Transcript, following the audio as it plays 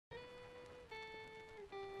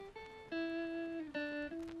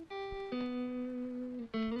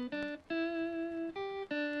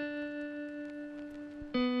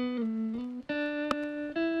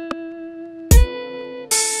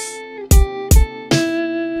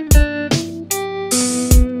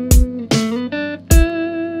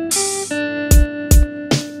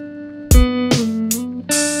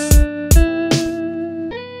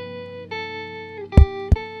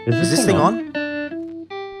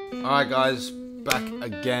Alright guys, back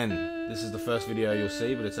again. This is the first video you'll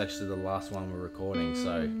see, but it's actually the last one we're recording,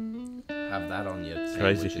 so have that on your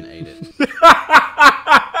sandwich and eat it.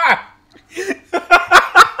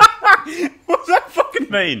 What's that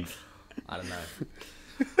fucking mean? I don't know.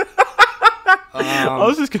 I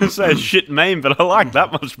was just going to say a shit meme, but I like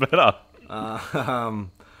that much better.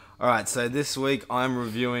 Alright, so this week I'm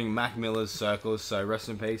reviewing Mac Miller's Circles, so rest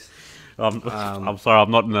in peace. I'm sorry,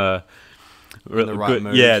 I'm not in the right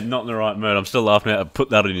mood. Yeah, not in the right mood. I'm still laughing at it. Put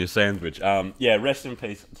that in your sandwich. Yeah, rest in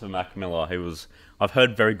peace to Mac Miller. I've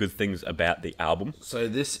heard very good things about the album. So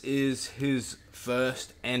this is his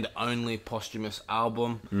first and only posthumous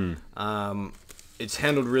album. It's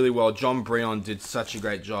handled really well. John Breon did such a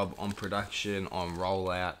great job on production, on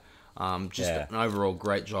rollout. An overall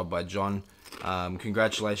great job by John.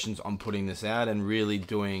 Congratulations on putting this out and really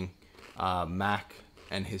doing Mac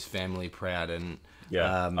and his family proud. And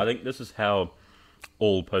I think this is how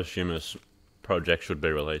all posthumous projects should be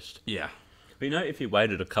released. Yeah. But you know, if he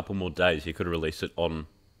waited a couple more days, he could have released it on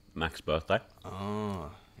Mac's birthday.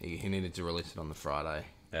 Oh, he needed to release it on the Friday.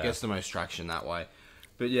 Yeah. Gets the most traction that way.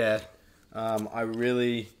 But yeah, I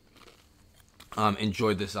really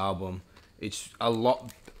enjoyed this album. It's a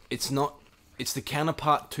lot. It's the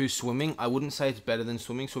counterpart to Swimming. I wouldn't say it's better than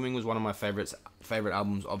Swimming. Swimming was one of my favorite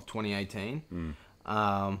albums of 2018.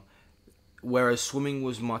 Whereas Swimming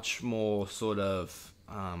was much more sort of,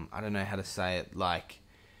 I don't know how to say it, like,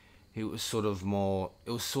 it was sort of more,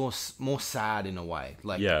 it was more sad in a way.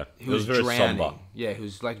 Like, Yeah, he was very drowning. somber. Yeah, he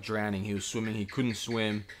was like drowning. He was swimming. He couldn't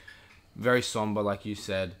swim. Very somber, like you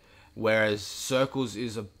said. Whereas Circles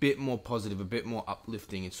is a bit more positive, a bit more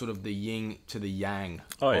uplifting. It's sort of the yin to the yang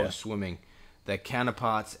of Swimming. They're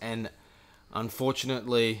counterparts, and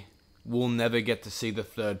unfortunately, we'll never get to see the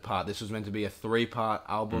third part. This was meant to be a 3-part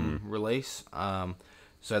album release,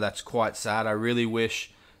 so that's quite sad. I really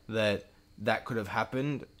wish that could have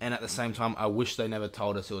happened, and at the same time, I wish they never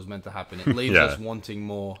told us it was meant to happen. It leaves us wanting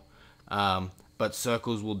more, but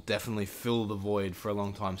Circles will definitely fill the void for a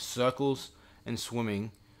long time. Circles and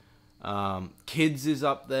Swimming. Kids is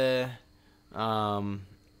up there.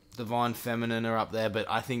 Divine Feminine are up there, but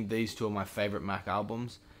I think these two are my favorite Mac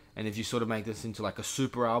albums. And if you sort of make this into like a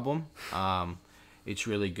super album, it's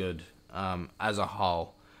really good as a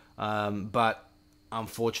whole. But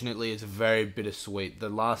unfortunately, it's very bittersweet. The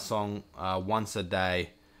last song, Once a Day,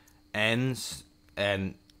 ends,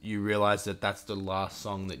 and you realize that that's the last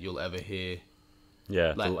song that you'll ever hear.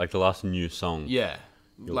 Yeah, like the last new song. Yeah,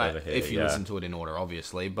 you'll like ever hear, if you listen to it in order,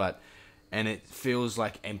 obviously. And it feels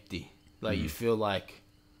like empty. Like you feel like,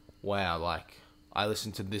 wow, like I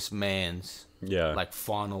listened to this man's like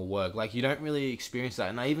final work. Like you don't really experience that.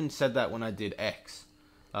 And I even said that when I did X,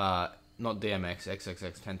 not DMX,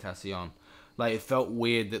 XXX Tentacion. Like it felt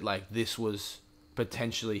weird that like this was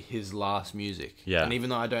potentially his last music. Yeah. And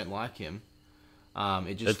even though I don't like him,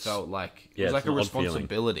 it just felt like it was like an a odd feeling.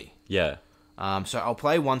 responsibility. Yeah. So I'll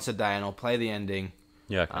play Once a Day and I'll play the ending.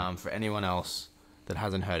 Yeah. Okay. For anyone else that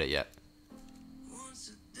hasn't heard it yet. Once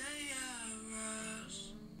a day I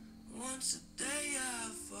rise, once a day I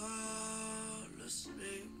fall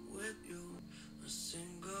asleep with you, a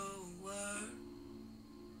single word.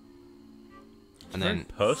 And Very then,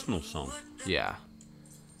 personal song. yeah.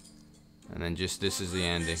 And then just, this is the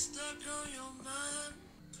ending. Stuck on your mind,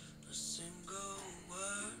 a single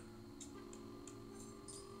word.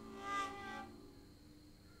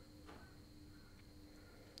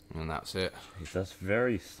 And that's it. That's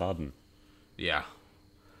very sudden. Yeah.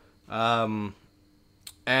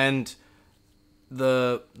 And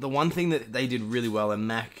the one thing that they did really well, and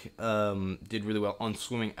Mac did really well on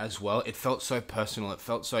Swimming as well, it felt so personal. It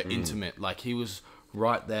felt so intimate. Like he was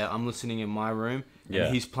right there. I'm listening in my room,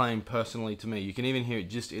 and he's playing personally to me. You can even hear it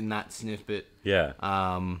just in that snippet. Yeah.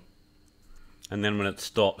 And then when it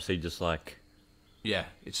stops, he just like yeah,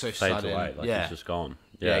 it's so fades sudden. away. Like yeah, he's just gone.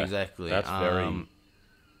 yeah, exactly. That's very.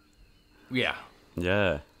 Yeah.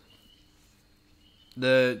 Yeah.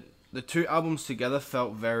 The two albums together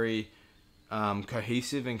felt very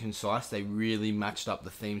cohesive and concise. They really matched up the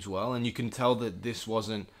themes well, and you can tell that this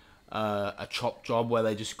wasn't a chop job where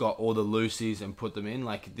they just got all the loosies and put them in.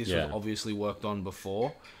 Like this was obviously worked on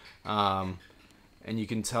before, and you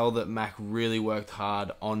can tell that Mac really worked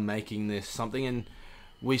hard on making this something. And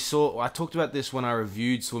I talked about this when I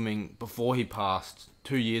reviewed Swimming before he passed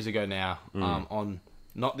 2 years ago now, on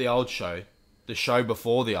not the old show, the show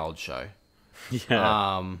before the old show.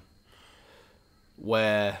 Yeah.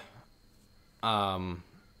 Where,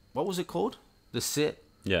 what was it called? The Sit.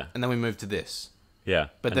 Yeah. And then we moved to this. Yeah.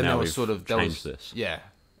 But and then now there was we've sort of changed this. Yeah.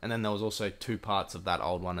 And then there was also 2 parts of that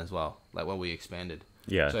old one as well, like when we expanded.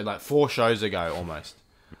 Yeah. So like 4 shows ago almost.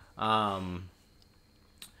 that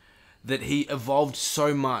he evolved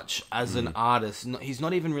so much as an artist. He's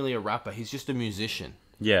not even really a rapper. He's just a musician.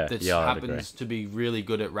 Yeah, That I'd agree. happens to be really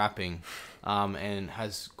good at rapping, and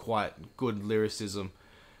has quite good lyricism.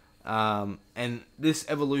 And this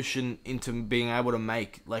evolution into being able to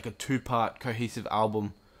make like a 2-part cohesive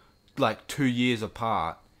album, like 2 years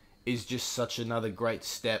apart, is just such another great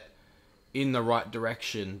step in the right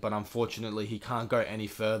direction. But unfortunately, he can't go any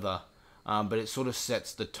further. But it sort of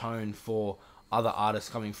sets the tone for other artists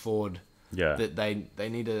coming forward. Yeah. That they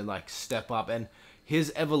need to like step up. And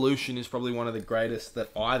his evolution is probably one of the greatest that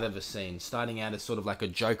I've ever seen. Starting out as sort of like a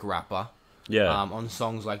joke rapper. Yeah. On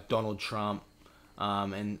songs like Donald Trump,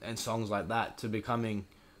 and songs like that, to becoming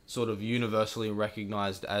sort of universally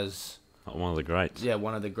recognized as One of the greats. yeah,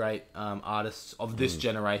 one of the great artists of this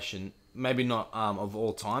generation. Maybe not of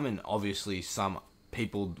all time, and obviously some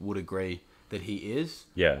people would agree that he is.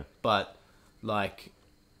 Yeah. But like,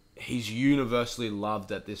 he's universally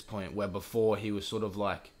loved at this point, where before he was sort of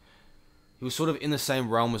in the same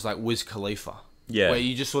realm as like Wiz Khalifa. Yeah. Where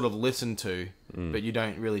you just sort of listen to, but you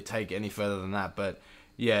don't really take any further than that. But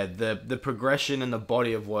yeah, the progression and the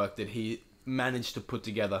body of work that he managed to put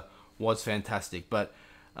together was fantastic. But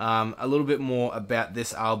a little bit more about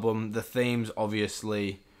this album. The themes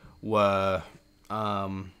obviously were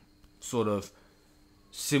sort of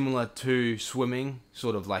similar to Swimming,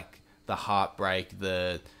 sort of like the heartbreak,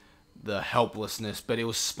 the helplessness, but it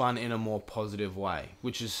was spun in a more positive way,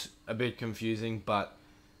 which is a bit confusing, but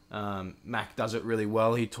Mac does it really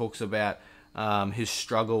well. He talks about his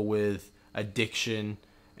struggle with addiction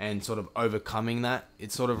and sort of overcoming that.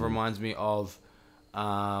 It sort of reminds me of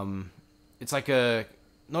it's like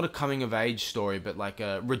not a coming of age story, but like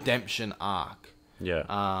a redemption arc. Yeah.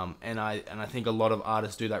 And I think a lot of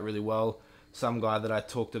artists do that really well. Some guy that I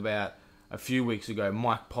talked about a few weeks ago,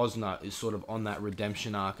 Mike Posner, is sort of on that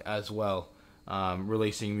redemption arc as well,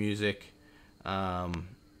 releasing music. And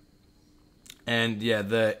yeah,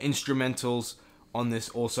 the instrumentals on this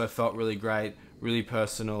also felt really great, really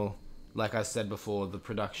personal. Like I said before, the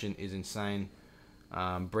production is insane.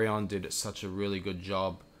 Breon did such a really good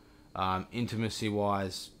job.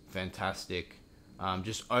 Intimacy-wise, fantastic.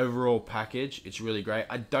 Just overall package, it's really great.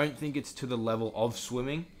 I don't think it's to the level of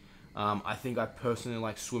Swimming. I think I personally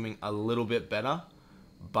like Swimming a little bit better,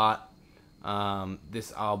 but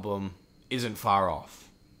this album isn't far off.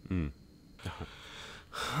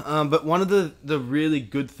 But one of the really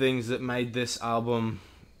good things that made this album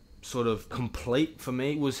sort of complete for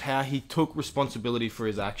me was how he took responsibility for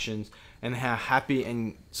his actions and how happy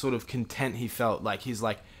and sort of content he felt. Like, he's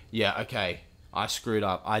like, yeah, okay, I screwed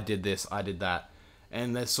up, I did this, I did that.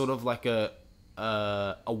 And there's sort of like a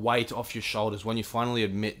weight off your shoulders when you finally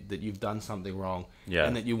admit that you've done something wrong,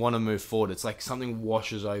 and that you want to move forward. It's like something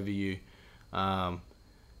washes over you, and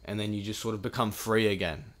then you just sort of become free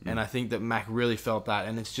again. And I think that Mac really felt that,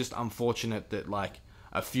 and it's just unfortunate that like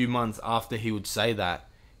a few months after he would say that,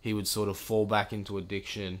 he would sort of fall back into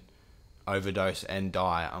addiction, overdose, and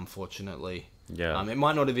die, unfortunately. Yeah. It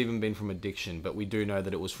might not have even been from addiction, but we do know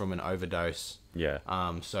that it was from an overdose. Yeah.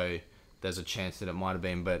 So there's a chance that it might have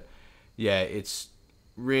been, but yeah, it's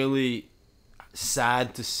really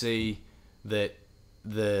sad to see that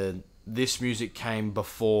this music came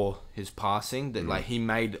before his passing. That like he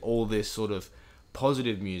made all this sort of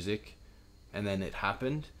positive music, and then it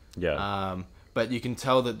happened. Yeah. But you can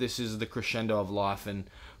tell that this is the crescendo of life, and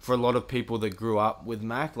for a lot of people that grew up with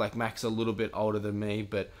Mac, like Mac's a little bit older than me,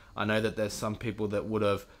 but I know that there's some people that would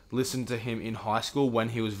have listened to him in high school when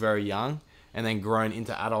he was very young, and then grown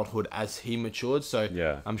into adulthood as he matured. So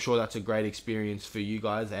Yeah. I'm sure that's a great experience for you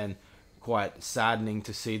guys, and quite saddening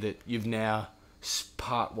to see that you've now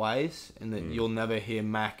part ways, and that you'll never hear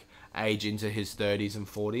Mac age into his 30s and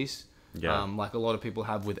 40s. Yeah. Like a lot of people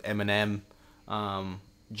have with Eminem,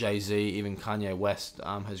 Jay-Z, even Kanye West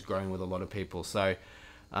has grown with a lot of people. So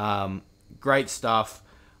great stuff.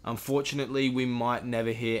 Unfortunately, we might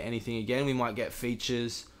never hear anything again. We might get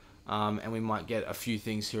features, and we might get a few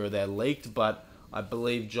things here or there leaked, but I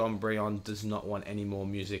believe John Breon does not want any more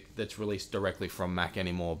music that's released directly from Mac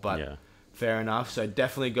anymore. But Yeah. fair enough. So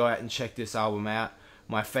definitely go out and check this album out.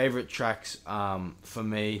 My favorite tracks for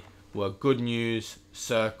me were Good News,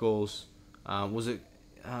 Circles, Blue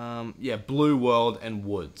World, and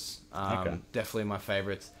Woods. Okay. Definitely my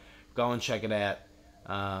favorites. Go and check it out.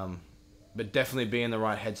 But definitely be in the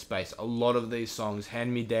right headspace. A lot of these songs,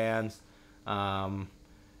 Hand Me Downs,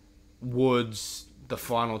 Woods, the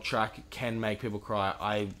final track, can make people cry.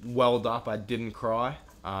 I welled up, I didn't cry.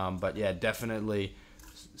 But yeah, definitely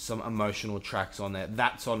some emotional tracks on there.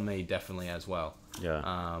 That's on me, definitely, as well.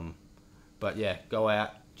 Yeah. But yeah, go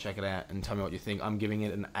out, check it out and tell me what you think. I'm giving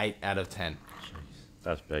it an 8 out of 10. Jeez,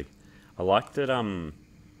 that's big. I like that.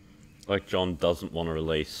 Like John doesn't want to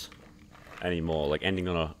release anymore. Like ending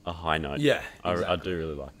on a high note. Yeah, exactly. I do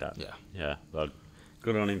really like that. Yeah. Yeah. But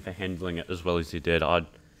good on him for handling it as well as he did. I'm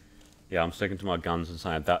sticking to my guns and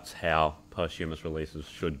saying that's how posthumous releases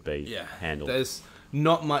should be handled. There's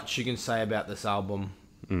not much you can say about this album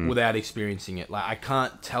without experiencing it. Like, I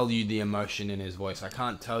can't tell you the emotion in his voice. I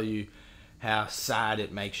can't tell you how sad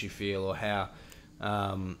it makes you feel or how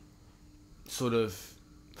sort of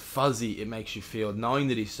fuzzy it makes you feel knowing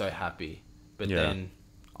that he's so happy, but then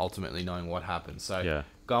ultimately knowing what happened. So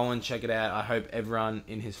go and check it out. I hope everyone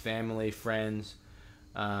in his family, friends,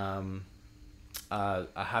 are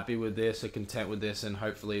happy with this, are content with this, and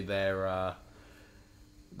hopefully they're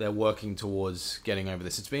working towards getting over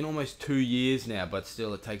this. It's been almost 2 years now, but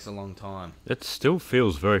still it takes a long time. It still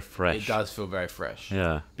feels very fresh. It does feel very fresh.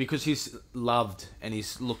 Yeah. Because he's loved and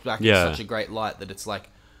he's looked back in such a great light that it's like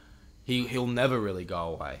he'll never really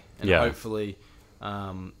go away. And hopefully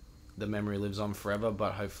the memory lives on forever,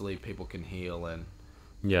 but hopefully people can heal and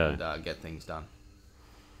get things done.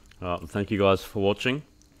 Thank you guys for watching.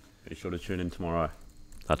 Be sure to tune in tomorrow.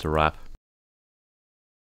 That's a wrap.